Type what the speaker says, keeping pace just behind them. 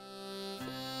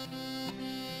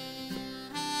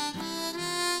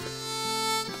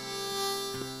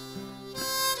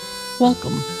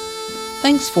Welcome.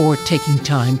 Thanks for taking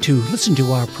time to listen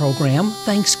to our program,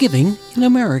 Thanksgiving in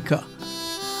America.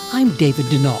 I'm David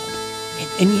Denault,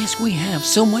 and yes, we have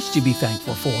so much to be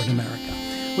thankful for in America.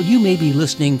 Well, you may be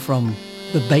listening from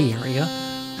the Bay Area,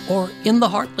 or in the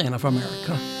heartland of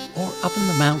America, or up in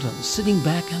the mountains, sitting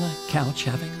back on a couch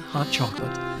having hot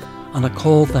chocolate on a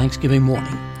cold Thanksgiving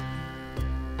morning.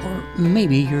 Or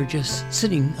maybe you're just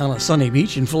sitting on a sunny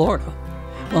beach in Florida.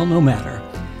 Well, no matter.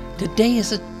 Today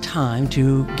is a time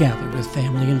to gather with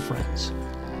family and friends.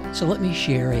 So let me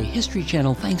share a History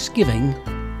Channel Thanksgiving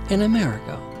in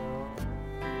America.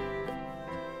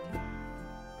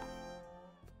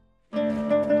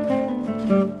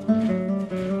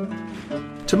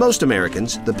 To most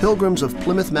Americans, the Pilgrims of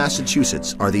Plymouth,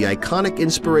 Massachusetts are the iconic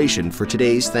inspiration for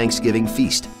today's Thanksgiving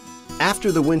feast.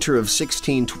 After the winter of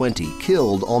 1620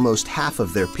 killed almost half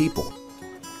of their people,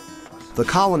 the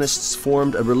colonists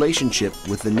formed a relationship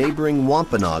with the neighboring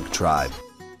Wampanoag tribe,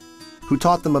 who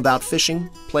taught them about fishing,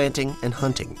 planting, and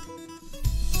hunting.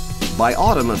 By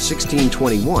autumn of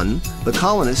 1621, the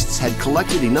colonists had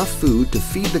collected enough food to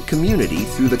feed the community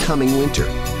through the coming winter.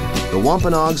 The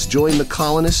Wampanoags joined the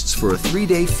colonists for a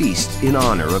 3-day feast in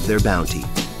honor of their bounty.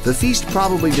 The feast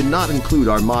probably did not include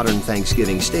our modern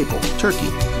Thanksgiving staple, turkey.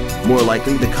 More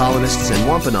likely, the colonists and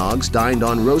Wampanoags dined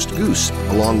on roast goose,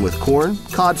 along with corn,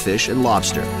 codfish, and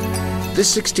lobster.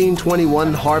 This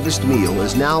 1621 harvest meal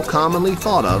is now commonly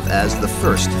thought of as the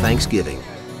first Thanksgiving.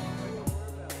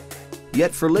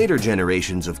 Yet for later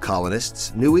generations of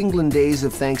colonists, New England days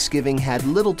of Thanksgiving had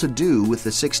little to do with the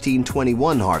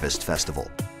 1621 harvest festival.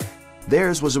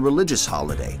 Theirs was a religious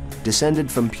holiday,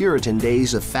 descended from Puritan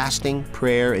days of fasting,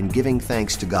 prayer, and giving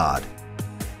thanks to God.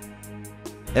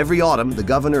 Every autumn, the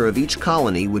governor of each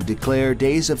colony would declare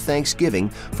days of thanksgiving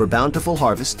for bountiful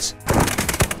harvests,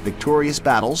 victorious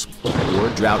battles, or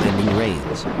drought-ending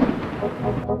rains.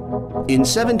 In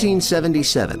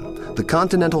 1777, the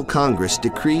Continental Congress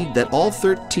decreed that all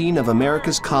 13 of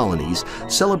America's colonies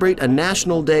celebrate a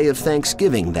national day of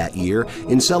Thanksgiving that year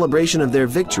in celebration of their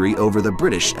victory over the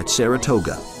British at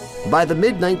Saratoga. By the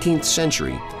mid-19th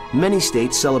century, many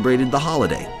states celebrated the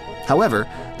holiday. However,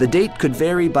 the date could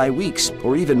vary by weeks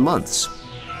or even months.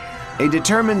 A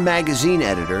determined magazine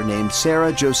editor named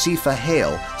Sarah Josepha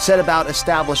Hale set about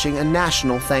establishing a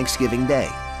national Thanksgiving Day.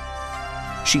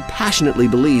 She passionately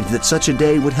believed that such a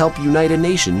day would help unite a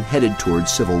nation headed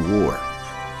towards civil war.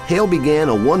 Hale began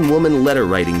a one-woman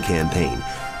letter-writing campaign,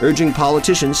 urging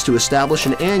politicians to establish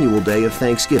an annual day of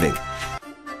Thanksgiving.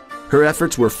 Her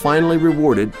efforts were finally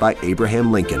rewarded by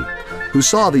Abraham Lincoln, who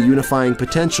saw the unifying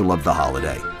potential of the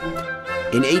holiday.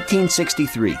 In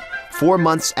 1863, 4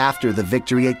 months after the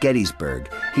victory at Gettysburg,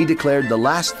 he declared the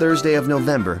last Thursday of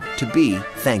November to be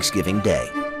Thanksgiving Day.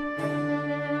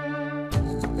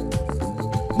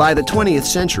 By the 20th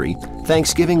century,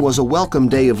 Thanksgiving was a welcome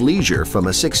day of leisure from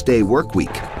a 6-day work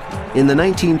week. In the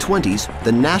 1920s,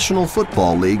 the National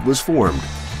Football League was formed.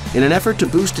 In an effort to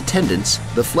boost attendance,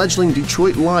 the fledgling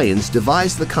Detroit Lions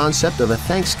devised the concept of a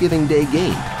Thanksgiving Day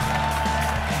game.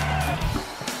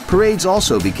 Parades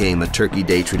also became a Turkey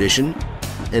Day tradition,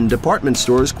 and department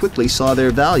stores quickly saw their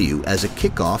value as a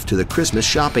kickoff to the Christmas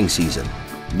shopping season.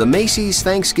 The Macy's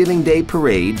Thanksgiving Day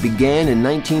Parade began in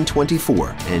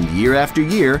 1924, and year after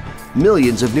year,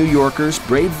 millions of New Yorkers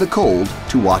braved the cold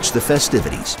to watch the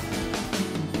festivities.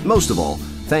 Most of all,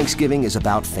 Thanksgiving is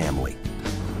about family.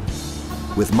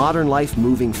 With modern life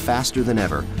moving faster than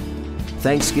ever,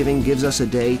 Thanksgiving gives us a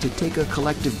day to take a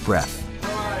collective breath,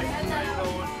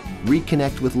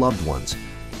 reconnect with loved ones,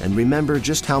 and remember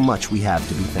just how much we have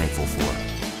to be thankful for.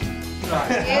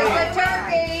 Here's the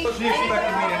turkey!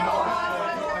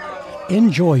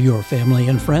 Enjoy your family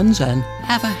and friends, and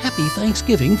have a happy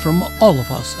Thanksgiving from all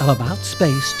of us at About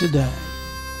Space today.